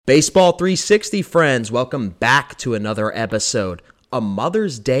Baseball 360 friends, welcome back to another episode, a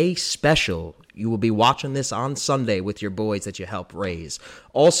Mother's Day special. You will be watching this on Sunday with your boys that you help raise.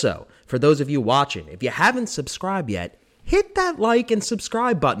 Also, for those of you watching, if you haven't subscribed yet, hit that like and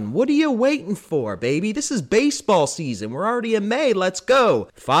subscribe button. What are you waiting for, baby? This is baseball season. We're already in May. Let's go.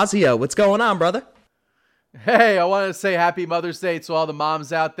 Fazio, what's going on, brother? Hey, I wanted to say happy Mother's Day to all the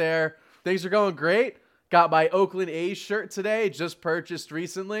moms out there. Things are going great. Got my Oakland A's shirt today, just purchased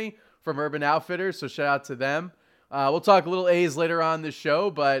recently from Urban Outfitters, so shout out to them. We'll talk a little A's later on this show,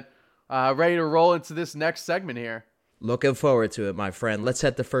 but ready to roll into this next segment here. Looking forward to it, my friend. Let's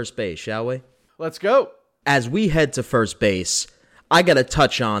head to first base, shall we? Let's go. As we head to first base, I got to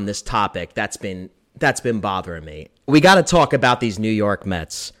touch on this topic that's been bothering me. We got to talk about these New York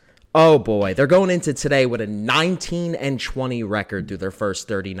Mets. Oh boy, they're going into today with a 19-20 record through their first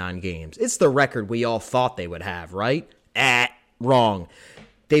 39 games. It's the record we all thought they would have, right? Wrong.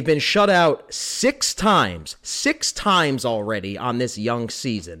 They've been shut out six times already on this young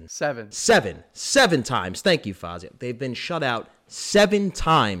season. Seven times. Thank you, Fazio. They've been shut out 7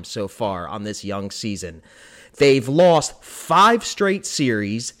 times so far on this young season. They've lost 5 straight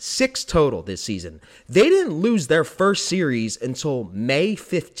series, 6 total this season. They didn't lose their first series until May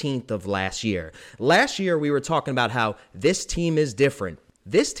 15th of last year. Last year, we were talking about how this team is different.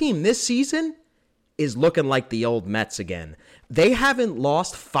 This team this season is looking like the old Mets again. They haven't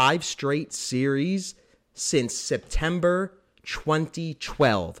lost 5 straight series since September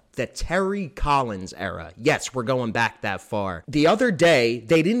 2012, the Terry Collins era. Yes, we're going back that far. The other day,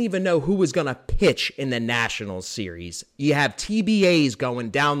 they didn't even know who was going to pitch in the Nationals series. You have TBAs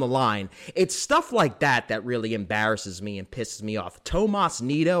going down the line. It's stuff like that that really embarrasses me and pisses me off. Tomas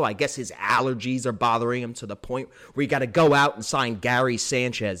Nido, I guess his allergies are bothering him to the point where you got to go out and sign Gary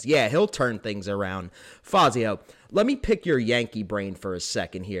Sanchez. Yeah, he'll turn things around. Fazio, let me pick your Yankee brain for a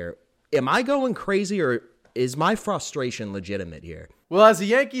second here. Am I going crazy, or is my frustration legitimate here? Well, as a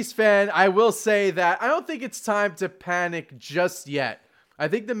Yankees fan, I will say that I don't think it's time to panic just yet. I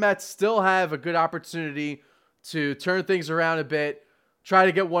think the Mets still have a good opportunity to turn things around a bit, try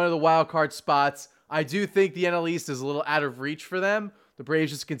to get one of the wild card spots. I do think the NL East is a little out of reach for them. The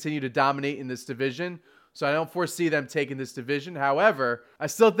Braves just continue to dominate in this division, so I don't foresee them taking this division. However, I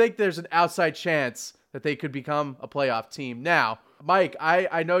still think there's an outside chance that they could become a playoff team. Now, Mike,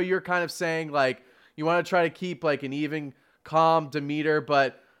 I know you're kind of saying like, you want to try to keep like an even, calm demeanor,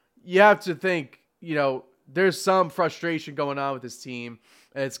 but you have to think, there's some frustration going on with this team,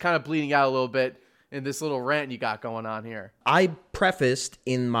 and it's kind of bleeding out a little bit in this little rant you got going on here. I prefaced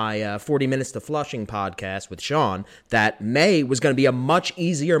in my 40 Minutes to Flushing podcast with Sean that May was going to be a much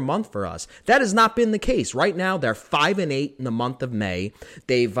easier month for us. That has not been the case. Right now, they're 5-8 in the month of May.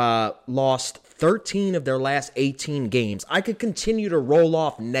 They've lost 13 of their last 18 games. I could continue to roll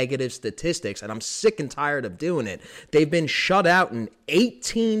off negative statistics, and I'm sick and tired of doing it. They've been shut out in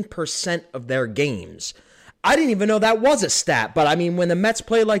 18% of their games. I didn't even know that was a stat, but I mean, when the Mets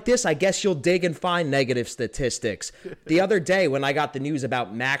play like this, I guess you'll dig and find negative statistics. The other day when I got the news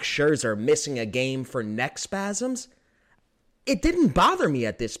about Max Scherzer missing a game for neck spasms, it didn't bother me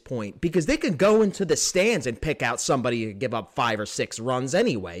at this point because they could go into the stands and pick out somebody to give up 5 or 6 runs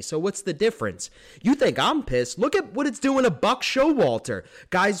anyway. So what's the difference? You think I'm pissed? Look at what it's doing to Buck Showalter.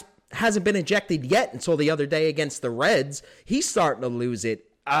 Guys, hasn't been ejected yet until the other day against the Reds. He's starting to lose it.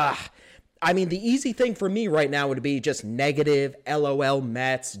 I mean, the easy thing for me right now would be just negative, LOL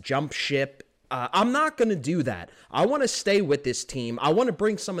Mets, jump ship. I'm not going to do that. I want to stay with this team. I want to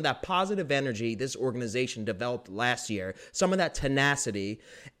bring some of that positive energy this organization developed last year, some of that tenacity,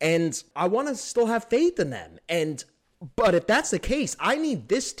 and I want to still have faith in them. But if that's the case, I need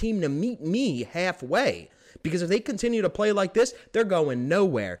this team to meet me halfway. Because if they continue to play like this, they're going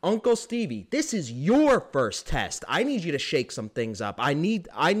nowhere. Uncle Stevie, this is your first test. I need you to shake some things up. I need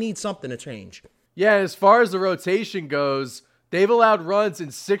something to change. Yeah, as far as the rotation goes, they've allowed runs in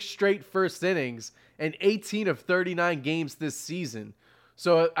 6 straight first innings and 18 of 39 games this season.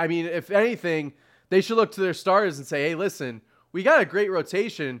 So, I mean, if anything, they should look to their starters and say, hey, listen, we got a great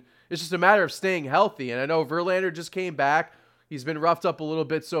rotation. It's just a matter of staying healthy. And I know Verlander just came back. He's been roughed up a little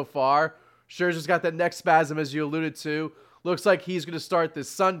bit so far. Scherzer's got that neck spasm, as you alluded to. Looks like he's going to start this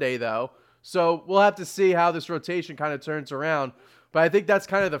Sunday, though. So we'll have to see how this rotation kind of turns around. But I think that's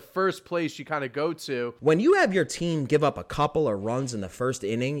kind of the first place you kind of go to. When you have your team give up a couple of runs in the first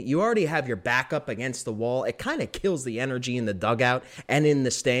inning, you already have your backup against the wall. It kind of kills the energy in the dugout and in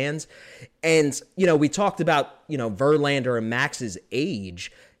the stands. And, we talked about, Verlander and Max's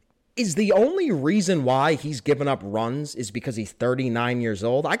age. Is the only reason why he's given up runs is because he's 39 years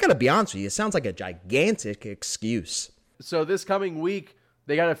old? I got to be honest with you. It sounds like a gigantic excuse. So this coming week,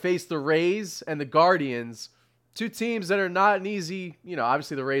 they got to face the Rays and the Guardians, two teams that are not an easy,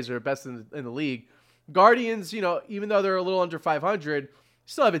 obviously the Rays are best in the league. Guardians, even though they're a little under 500,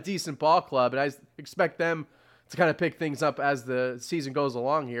 still have a decent ball club, and I expect them to kind of pick things up as the season goes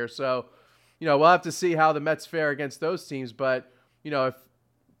along here. So, we'll have to see how the Mets fare against those teams. But, if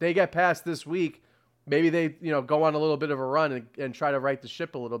they get past this week, maybe they, go on a little bit of a run and try to right the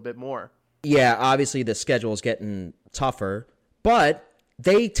ship a little bit more. Yeah, obviously the schedule is getting tougher, but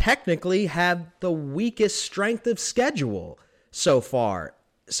they technically have the weakest strength of schedule so far.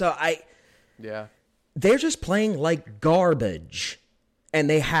 So they're just playing like garbage, and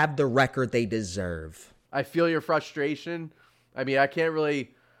they have the record they deserve. I feel your frustration. I mean, I can't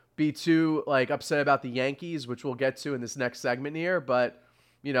really be too upset about the Yankees, which we'll get to in this next segment here, but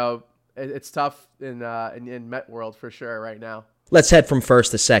it's tough in Met world for sure right now. Let's head from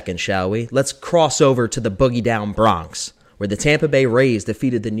first to second, shall we? Let's cross over to the boogie down Bronx, where the Tampa Bay Rays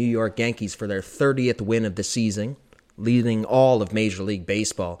defeated the New York Yankees for their 30th win of the season, leading all of Major League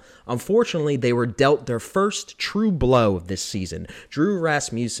Baseball. Unfortunately, they were dealt their first true blow of this season. Drew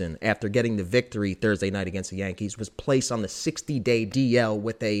Rasmussen, after getting the victory Thursday night against the Yankees, was placed on the 60-day DL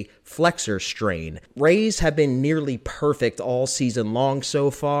with a flexor strain. Rays have been nearly perfect all season long so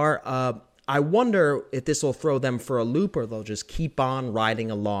far. I wonder if this will throw them for a loop or they'll just keep on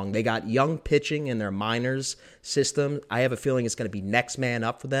riding along. They got young pitching in their minors system. I have a feeling it's going to be next man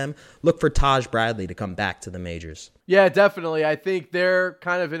up for them. Look for Taj Bradley to come back to the majors. Yeah, definitely. I think they're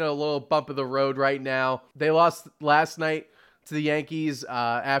kind of in a little bump of the road right now. They lost last night to the Yankees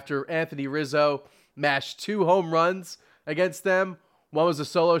after Anthony Rizzo mashed 2 home runs against them. One was a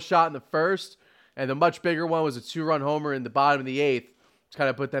solo shot in the first, and the much bigger one was a 2-run homer in the bottom of the 8th. To kind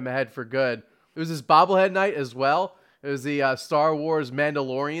of put them ahead for good. It was his bobblehead night as well. It was the Star Wars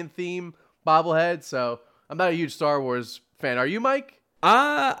Mandalorian theme bobblehead. So I'm not a huge Star Wars fan. Are you, Mike?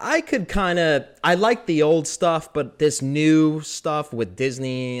 I like the old stuff, but this new stuff with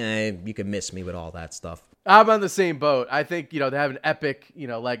Disney, you can miss me with all that stuff. I'm on the same boat. I think, they have an epic,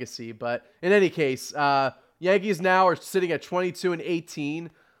 legacy. But in any case, Yankees now are sitting at 22-18.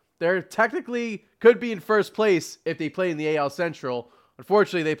 They're technically could be in first place if they play in the AL Central.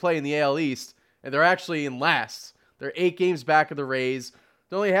 Unfortunately, they play in the AL East, and they're actually in last. They're 8 games back of the Rays.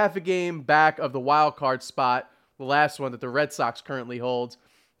 They're only half a game back of the wild card spot, the last one that the Red Sox currently hold.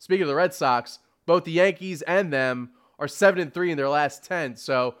 Speaking of the Red Sox, both the Yankees and them are 7-3 in their last 10.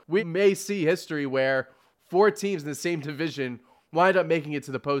 So we may see history where 4 teams in the same division wind up making it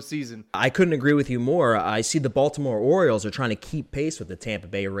to the postseason. I couldn't agree with you more. I see the Baltimore Orioles are trying to keep pace with the Tampa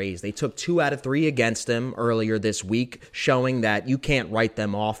Bay Rays. They took 2 out of 3 against them earlier this week, showing that you can't write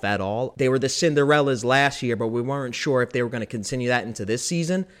them off at all. They were the Cinderellas last year, but we weren't sure if they were going to continue that into this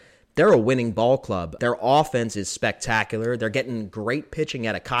season. They're a winning ball club. Their offense is spectacular. They're getting great pitching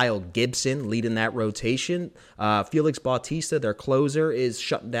out of Kyle Gibson leading that rotation. Felix Bautista, their closer, is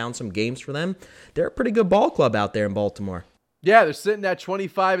shutting down some games for them. They're a pretty good ball club out there in Baltimore. Yeah, they're sitting at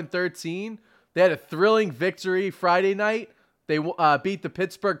 25-13. They had a thrilling victory Friday night. They beat the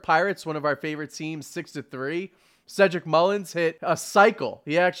Pittsburgh Pirates, one of our favorite teams, 6-3. Cedric Mullins hit a cycle.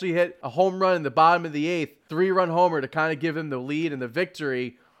 He actually hit a home run in the bottom of the 8th, 3-run homer to kind of give him the lead and the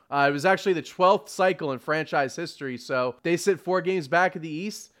victory. It was actually the 12th cycle in franchise history. So they sit 4 games back in the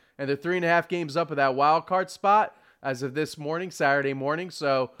East, and they're 3.5 games up of that wild card spot as of this morning, Saturday morning.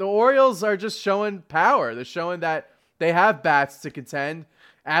 So the Orioles are just showing power. They're showing that they have bats to contend.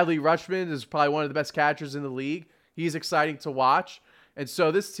 Adley Rutschman is probably one of the best catchers in the league. He's exciting to watch. And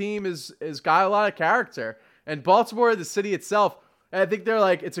so this team is got a lot of character. And Baltimore, the city itself, I think they're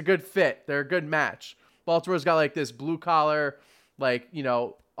it's a good fit. They're a good match. Baltimore's got this blue collar,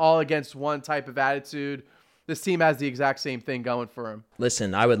 all against one type of attitude. This team has the exact same thing going for them.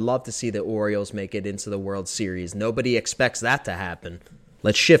 Listen, I would love to see the Orioles make it into the World Series. Nobody expects that to happen.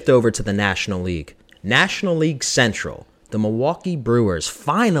 Let's shift over to the National League. National League Central, the Milwaukee Brewers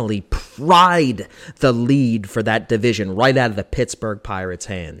finally pried the lead for that division right out of the Pittsburgh Pirates'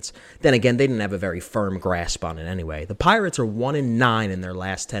 hands. Then again, they didn't have a very firm grasp on it anyway. The Pirates are 1-9 in their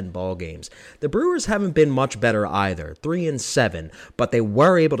last 10 ball games. The Brewers haven't been much better either, 3-7, but they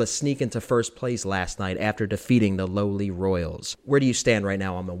were able to sneak into first place last night after defeating the lowly Royals. Where do you stand right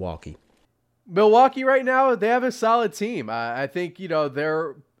now on Milwaukee? Milwaukee right now, they have a solid team. I think,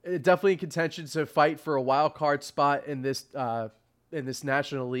 they're definitely in contention to fight for a wild card spot in this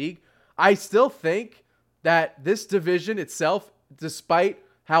National League. I still think that this division itself, despite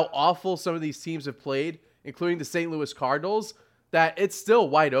how awful some of these teams have played, including the St. Louis Cardinals, that it's still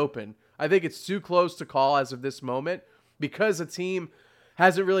wide open. I think it's too close to call as of this moment because a team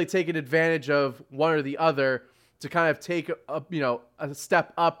hasn't really taken advantage of one or the other to kind of take a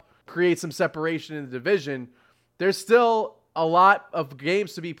step up, create some separation in the division, there's still a lot of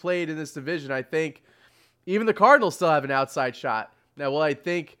games to be played in this division. I think even the Cardinals still have an outside shot. Now, will I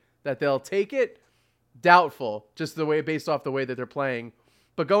think that they'll take it? Doubtful, just based off the way that they're playing.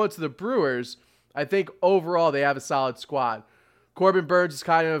 But going to the Brewers, I think overall they have a solid squad. Corbin Burnes is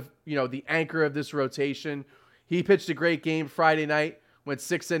kind of, the anchor of this rotation. He pitched a great game Friday night, went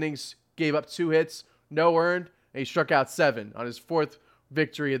 6 innings, gave up 2 hits, no earned, and he struck out 7 on his 4th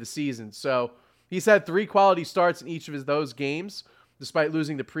victory of the season. So he's had 3 quality starts in each of those games, despite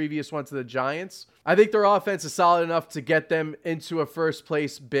losing the previous one to the Giants. I think their offense is solid enough to get them into a first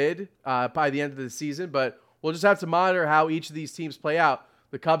place bid by the end of the season, but we'll just have to monitor how each of these teams play out.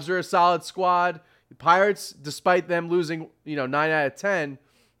 The Cubs are a solid squad. The Pirates, despite them losing 9 out of 10,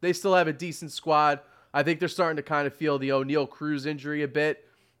 they still have a decent squad. I think they're starting to kind of feel the O'Neal Cruz injury a bit.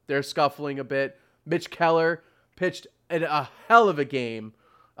 They're scuffling a bit. Mitch Keller pitched a hell of a game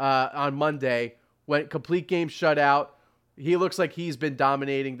on Monday. Went complete game shutout. He looks like he's been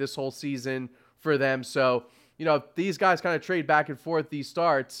dominating this whole season for them. So, if these guys kind of trade back and forth these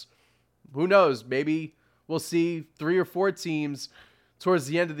starts, who knows? Maybe we'll see 3 or 4 teams towards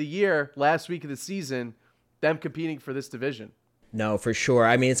the end of the year, last week of the season, them competing for this division. No, for sure.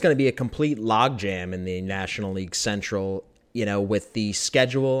 I mean, it's going to be a complete logjam in the National League Central, with the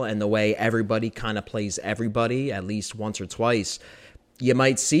schedule and the way everybody kind of plays everybody at least once or twice. You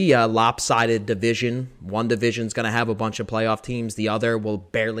might see a lopsided division. One division's going to have a bunch of playoff teams. The other will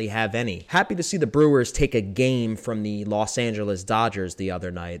barely have any. Happy to see the Brewers take a game from the Los Angeles Dodgers the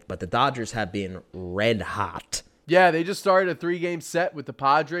other night, but the Dodgers have been red hot. Yeah, they just started a 3-game set with the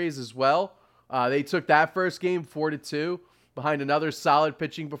Padres as well. They took that first game 4-2 behind another solid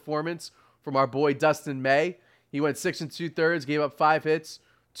pitching performance from our boy Dustin May. He went 6 2/3, gave up 5 hits,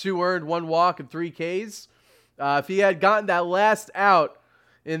 2 earned, 1 walk, and 3 Ks. If he had gotten that last out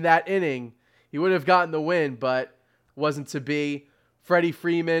in that inning, he would have gotten the win, but wasn't to be. Freddie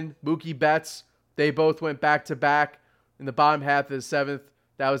Freeman, Mookie Betts, they both went back-to-back in the bottom half of the 7th.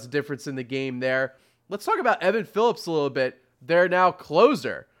 That was the difference in the game there. Let's talk about Evan Phillips a little bit. They're now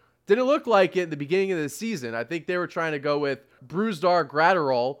closer. Didn't look like it in the beginning of the season. I think they were trying to go with Brusdar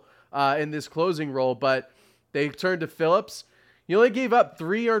Graterol in this closing role, but they turned to Phillips. He only gave up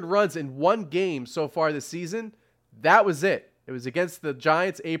 3 earned runs in 1 game so far this season. That was it. It was against the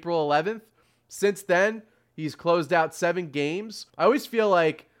Giants April 11th. Since then, he's closed out 7 games. I always feel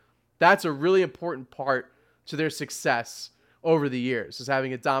like that's a really important part to their success over the years, is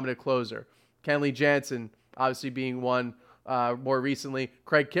having a dominant closer. Kenley Jansen, obviously being one more recently.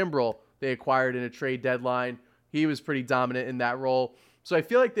 Craig Kimbrell, they acquired in a trade deadline. He was pretty dominant in that role. So I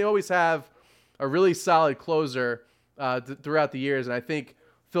feel like they always have a really solid closer throughout the years, and I think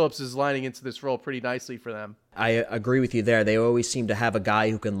Phillips is lining into this role pretty nicely for them. I agree with you there. They always seem to have a guy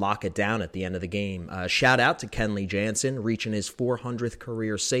who can lock it down at the end of the game. Shout out to Kenley Jansen, reaching his 400th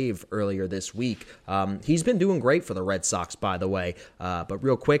career save earlier this week. He's been doing great for the Red Sox, by the way. But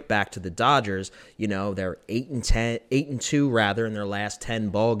real quick, back to the Dodgers. They're 8-2 rather in their last 10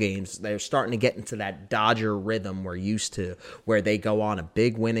 ball games. They're starting to get into that Dodger rhythm we're used to, where they go on a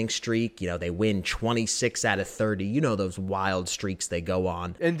big winning streak. They win 26 out of 30. Those wild streaks they go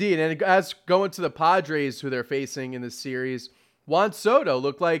on. Indeed, and as going to the Padres, who they're facing in this series, Juan Soto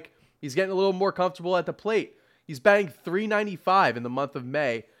looked like he's getting a little more comfortable at the plate. He's batting .395 in the month of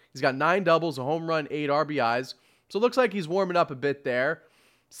May. He's got 9 doubles, a home run, 8 RBIs. So it looks like he's warming up a bit there.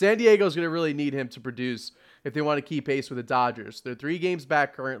 San Diego's going to really need him to produce if they want to keep pace with the Dodgers. They're 3 games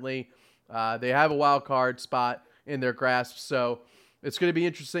back currently. They have a wild card spot in their grasp. So it's going to be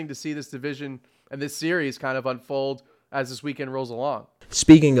interesting to see this division and this series kind of unfold as this weekend rolls along.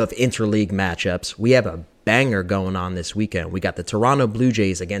 Speaking of interleague matchups, we have a banger going on this weekend. We got the Toronto Blue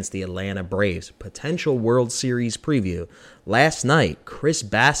Jays against the Atlanta Braves. Potential World Series preview. Last night, Chris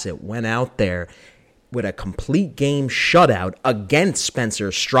Bassett went out there with a complete game shutout against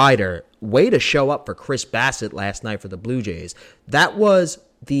Spencer Strider. Way to show up for Chris Bassett last night for the Blue Jays. That was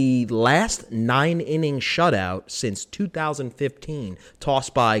the last 9-inning shutout since 2015,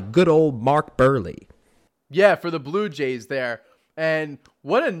 tossed by good old Mark Burley. Yeah, for the Blue Jays there. And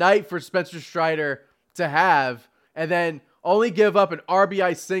what a night for Spencer Strider to have, and then only give up an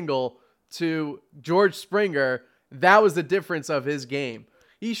RBI single to George Springer. That was the difference of his game.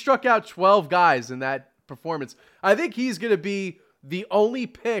 He struck out 12 guys in that performance. I think he's going to be the only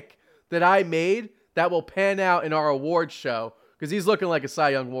pick that I made that will pan out in our award show, because he's looking like a Cy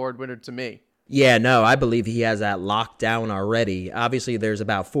Young Award winner to me. Yeah, no, I believe he has that locked down already. Obviously, there's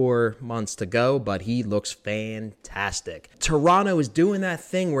about 4 months to go, but he looks fantastic. Toronto is doing that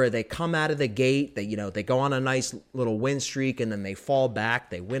thing where they come out of the gate, they go on a nice little win streak, and then they fall back.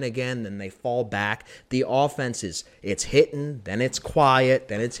 They win again, then they fall back. The offense it's hitting, then it's quiet,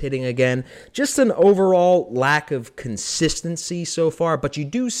 then it's hitting again. Just an overall lack of consistency so far, but you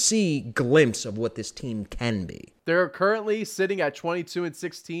do see a glimpse of what this team can be. They're currently sitting at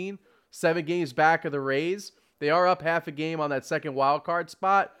 22-16. 7 games back of the Rays. They are up half a game on that second wild card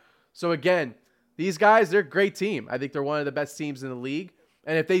spot. So again, these guys, they're a great team. I think they're one of the best teams in the league.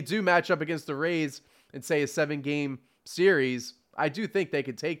 And if they do match up against the Rays in, say, a 7-game series, I do think they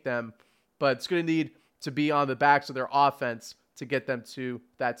could take them. But it's going to need to be on the backs of their offense to get them to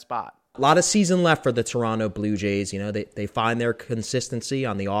that spot. A lot of season left for the Toronto Blue Jays. They find their consistency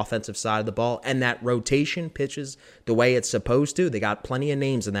on the offensive side of the ball, and that rotation pitches the way it's supposed to. They got plenty of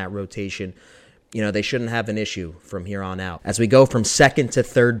names in that rotation. They shouldn't have an issue from here on out. As we go from second to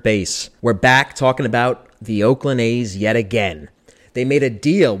third base, we're back talking about the Oakland A's yet again. They made a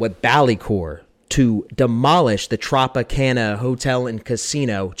deal with Ballycore to demolish the Tropicana Hotel and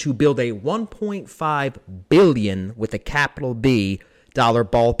Casino to build a $1.5 billion with a capital B dollar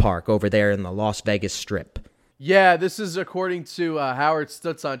ballpark over there in the Las Vegas Strip. Yeah, this is according to Howard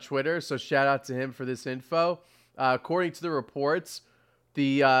Stutz on Twitter, so shout out to him for this info. According to the reports,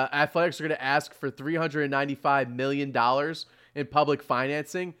 the Athletics are going to ask for $395 million in public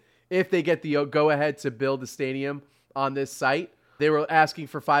financing if they get the go-ahead to build the stadium on this site. They were asking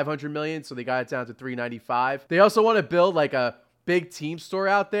for $500 million, so they got it down to $395. They also want to build like a big team store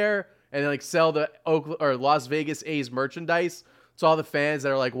out there and like sell the Oakland or Las Vegas A's merchandise to all the fans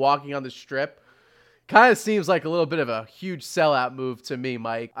that are like walking on the strip. Kind of seems like a little bit of a huge sellout move to me,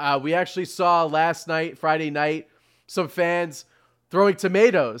 Mike. We actually saw last night, Friday night, some fans throwing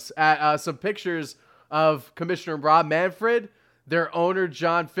tomatoes at some pictures of Commissioner Rob Manfred, their owner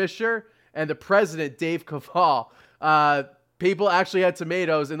John Fisher, and the president Dave Cavall. People actually had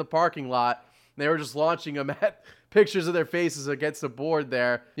tomatoes in the parking lot. They were just launching them at pictures of their faces against the board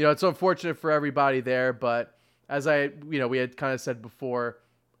there. It's unfortunate for everybody there, but as we had kind of said before,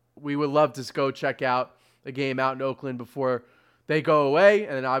 we would love to go check out the game out in Oakland before they go away.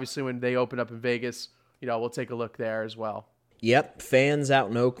 And then obviously when they open up in Vegas, we'll take a look there as well. Yep, fans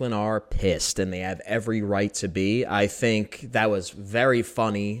out in Oakland are pissed, and they have every right to be. I think that was very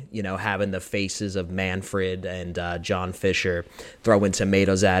funny, having the faces of Manfred and John Fisher throwing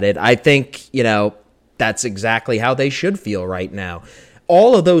tomatoes at it. I think, that's exactly how they should feel right now.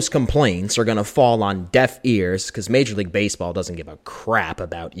 All of those complaints are going to fall on deaf ears because Major League Baseball doesn't give a crap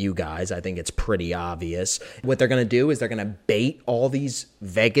about you guys. I think it's pretty obvious. What they're going to do is they're going to bait all these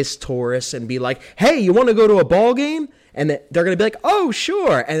Vegas tourists and be like, hey, you want to go to a ball game? And they're going to be like, oh,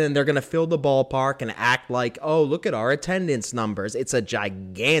 sure. And then they're going to fill the ballpark and act like, oh, look at our attendance numbers. It's a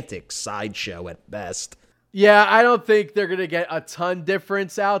gigantic sideshow at best. Yeah, I don't think they're going to get a ton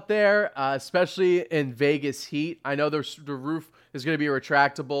difference out there, especially in Vegas heat. I know the roof is going to be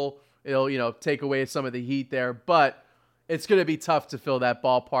retractable. It'll, take away some of the heat there, but it's going to be tough to fill that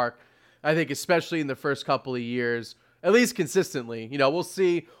ballpark. I think especially in the first couple of years, at least consistently. We'll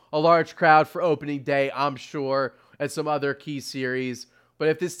see a large crowd for opening day, I'm sure, at some other key series. But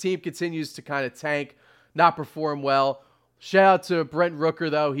if this team continues to kind of tank, not perform well, shout out to Brent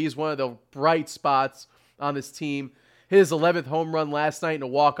Rooker, though. He's one of the bright spots on this team. Hit his 11th home run last night in a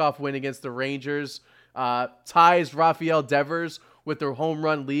walk-off win against the Rangers. Ties Rafael Devers with their home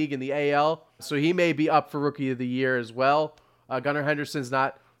run league in the AL. So he may be up for Rookie of the Year as well. Gunnar Henderson's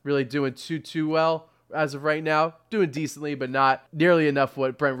not really doing too well as of right now. Doing decently, but not nearly enough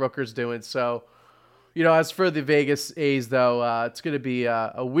what Brent Rooker's doing. So, as for the Vegas A's, though, it's going to be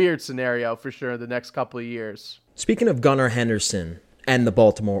a weird scenario for sure the next couple of years. Speaking of Gunnar Henderson and the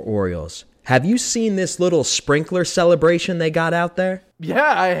Baltimore Orioles, have you seen this little sprinkler celebration they got out there?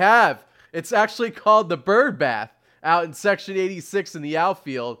 Yeah, I have. It's actually called the Bird Bath out in Section 86 in the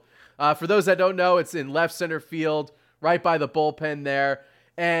outfield. For those that don't know, it's in left center field, right by the bullpen there.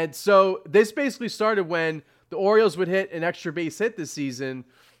 And so this basically started when the Orioles would hit an extra base hit this season.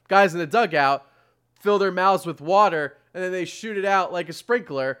 Guys in the dugout fill their mouths with water, and then they shoot it out like a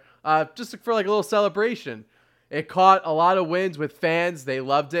sprinkler, just for like a little celebration. It caught a lot of wins with fans. They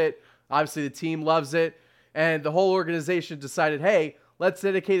loved it. Obviously, the team loves it. And the whole organization decided, hey, let's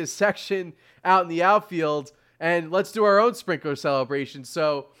dedicate a section out in the outfield and let's do our own sprinkler celebration.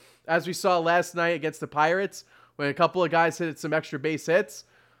 So as we saw last night against the Pirates, when a couple of guys hit some extra base hits,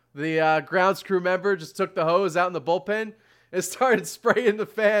 the grounds crew member just took the hose out in the bullpen and started spraying the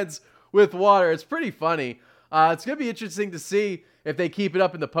fans with water. It's pretty funny. It's going to be interesting to see if they keep it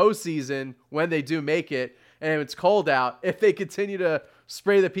up in the postseason when they do make it and it's cold out, if they continue to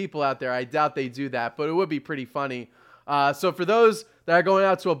spray the people out there. I doubt they do that, but it would be pretty funny. So for those that are going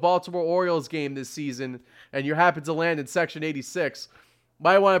out to a Baltimore Orioles game this season and you happen to land in Section 86,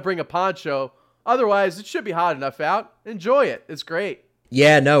 might want to bring a poncho. Otherwise, it should be hot enough out. Enjoy it. It's great.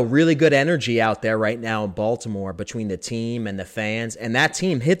 Yeah, no, really good energy out there right now in Baltimore between the team and the fans, and that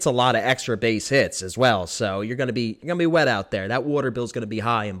team hits a lot of extra base hits as well. So you're gonna be wet out there. That water bill's gonna be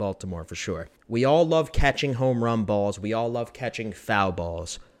high in Baltimore for sure. We all love catching home run balls. We all love catching foul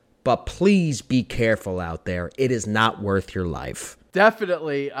balls, but please be careful out there. It is not worth your life.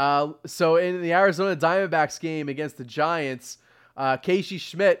 Definitely. So in the Arizona Diamondbacks game against the Giants, Casey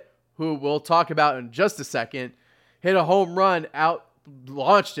Schmitt, who we'll talk about in just a second, hit a home run out.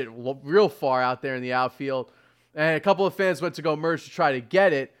 Launched it real far out there in the outfield, and a couple of fans went to go merge to try to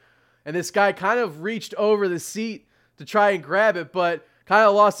get it, and this guy kind of reached over the seat to try and grab it, but kind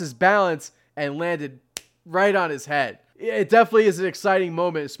of lost his balance and landed right on his head. It definitely is an exciting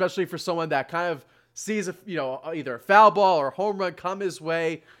moment, especially for someone that kind of sees either a foul ball or a home run come his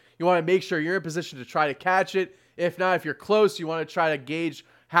way. You want to make sure you're in position to try to catch it. If not, if you're close, you want to try to gauge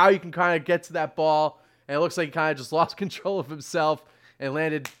how you can kind of get to that ball. And it looks like he kind of just lost control of himself and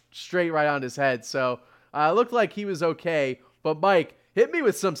landed straight right on his head. So it looked like he was okay. But Mike, hit me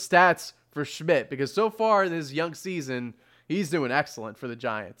with some stats for Schmitt, because so far in his young season, he's doing excellent for the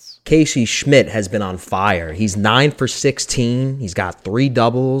Giants. Casey Schmitt has been on fire. He's 9 for 16. He's got 3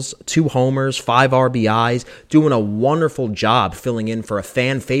 doubles, 2 homers, 5 RBIs, doing a wonderful job filling in for a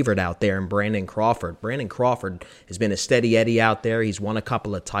fan favorite out there in Brandon Crawford. Brandon Crawford has been a steady Eddie out there. He's won a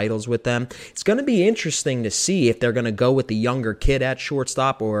couple of titles with them. It's going to be interesting to see if they're going to go with the younger kid at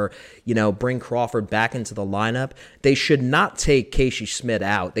shortstop or, bring Crawford back into the lineup. They should not take Casey Schmitt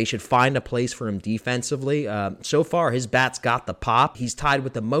out. They should find a place for him defensively. So far, his bat's got the pop. He's tied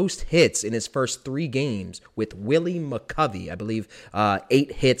with the most hits in his first 3 games with Willie McCovey. I believe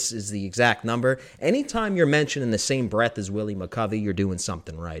 8 hits is the exact number. Anytime you're mentioned in the same breath as Willie McCovey, you're doing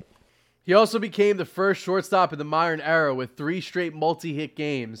something right. He also became the first shortstop in the modern era with 3 straight multi-hit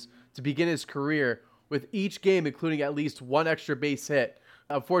games to begin his career, with each game including at least 1 extra base hit.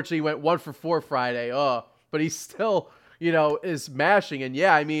 Unfortunately, he went 1 for 4 Friday. But he still, is mashing. And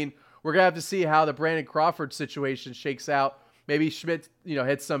yeah, we're going to have to see how the Brandon Crawford situation shakes out. Maybe Schmitt,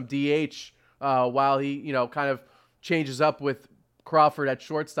 hits some DH while he, kind of changes up with Crawford at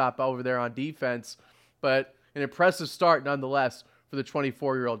shortstop over there on defense. But an impressive start nonetheless for the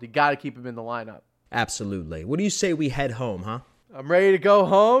 24-year-old. You got to keep him in the lineup. Absolutely. What do you say we head home, huh? I'm ready to go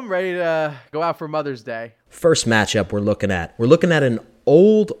home, ready to go out for Mother's Day. First matchup we're looking at. We're looking at an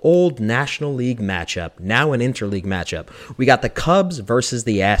old National League matchup, now an interleague matchup. We got the Cubs versus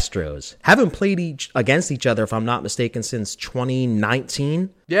the Astros. Haven't played against each other, if I'm not mistaken, since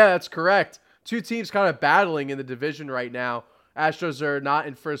 2019. Yeah, that's correct. 2 teams kind of battling in the division right now. Astros are not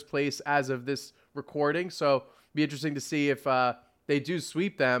in first place as of this recording, so it'll be interesting to see if they do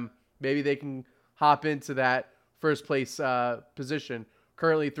sweep them. Maybe they can hop into that first place position.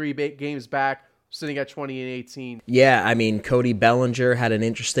 Currently 3 games back, sitting at 20-18. Yeah, Cody Bellinger had an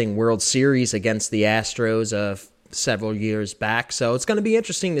interesting World Series against the Astros several years back, so it's going to be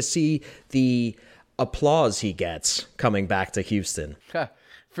interesting to see the applause he gets coming back to Houston.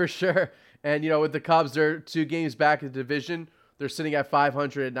 For sure. And, with the Cubs, they're 2 games back in the division. They're sitting at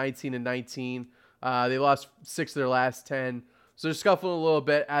 500 at 19-19. They lost 6 of their last 10. So they're scuffling a little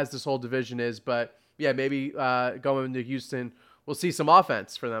bit as this whole division is, but yeah, maybe going into Houston, we'll see some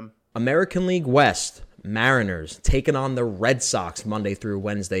offense for them. American League West, Mariners taking on the Red Sox Monday through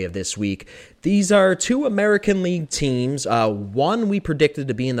Wednesday of this week. These are 2 American League teams. One we predicted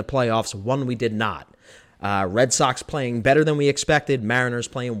to be in the playoffs, one we did not. Red Sox playing better than we expected, Mariners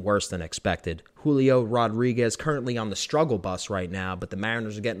playing worse than expected. Julio Rodriguez currently on the struggle bus right now, but the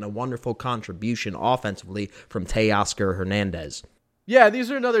Mariners are getting a wonderful contribution offensively from Teoscar Hernandez. Yeah, these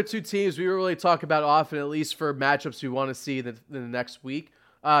are another 2 teams we really talk about often, at least for matchups we want to see in the next week.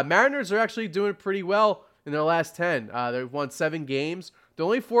 Mariners are actually doing pretty well in their last 10. They've won 7 games. They're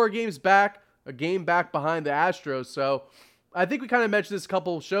only 4 games back, a game back behind the Astros. So I think we kind of mentioned this a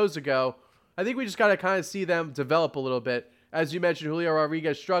couple shows ago. I think we just got to kind of see them develop a little bit. As you mentioned, Julio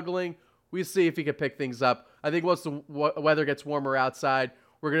Rodriguez struggling. We'll see if he can pick things up. I think once the weather gets warmer outside,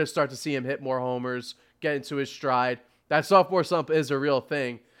 we're going to start to see him hit more homers, get into his stride. That sophomore slump is a real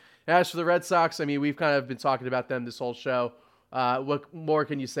thing. As for the Red Sox, we've kind of been talking about them this whole show. What more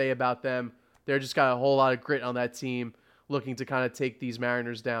can you say about them? They're just got a whole lot of grit on that team, looking to kind of take these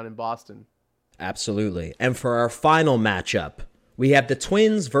Mariners down in Boston. Absolutely. And for our final matchup, We have the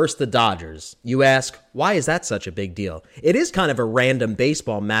Twins versus the Dodgers. You ask, why is that such a big deal? It is kind of a random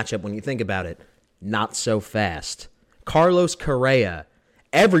baseball matchup when you think about it. Not so fast. Carlos Correa.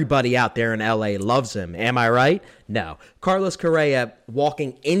 Everybody out there in LA loves him. Am I right? No. Carlos Correa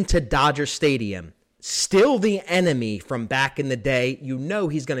walking into Dodger Stadium. Still the enemy from back in the day. You know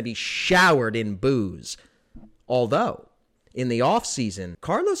he's going to be showered in boos. Although, in the offseason,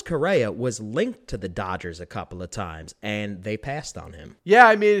 Carlos Correa was linked to the Dodgers a couple of times, and they passed on him. Yeah,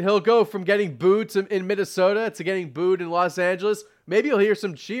 I mean, he'll go from getting booed in Minnesota to getting booed in Los Angeles. Maybe you'll hear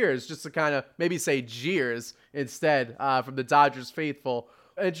some cheers, just to kind of maybe say jeers instead from the Dodgers faithful.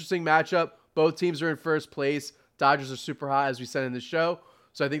 Interesting matchup. Both teams are in first place. Dodgers are super hot, as we said in the show.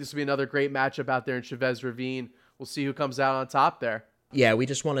 So I think this will be another great matchup out there in Chavez Ravine. We'll see who comes out on top there. Yeah, we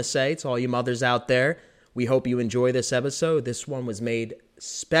just want to say to all you mothers out there, we hope you enjoy this episode. This one was made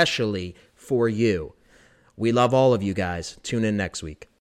specially for you. We love all of you guys. Tune in next week.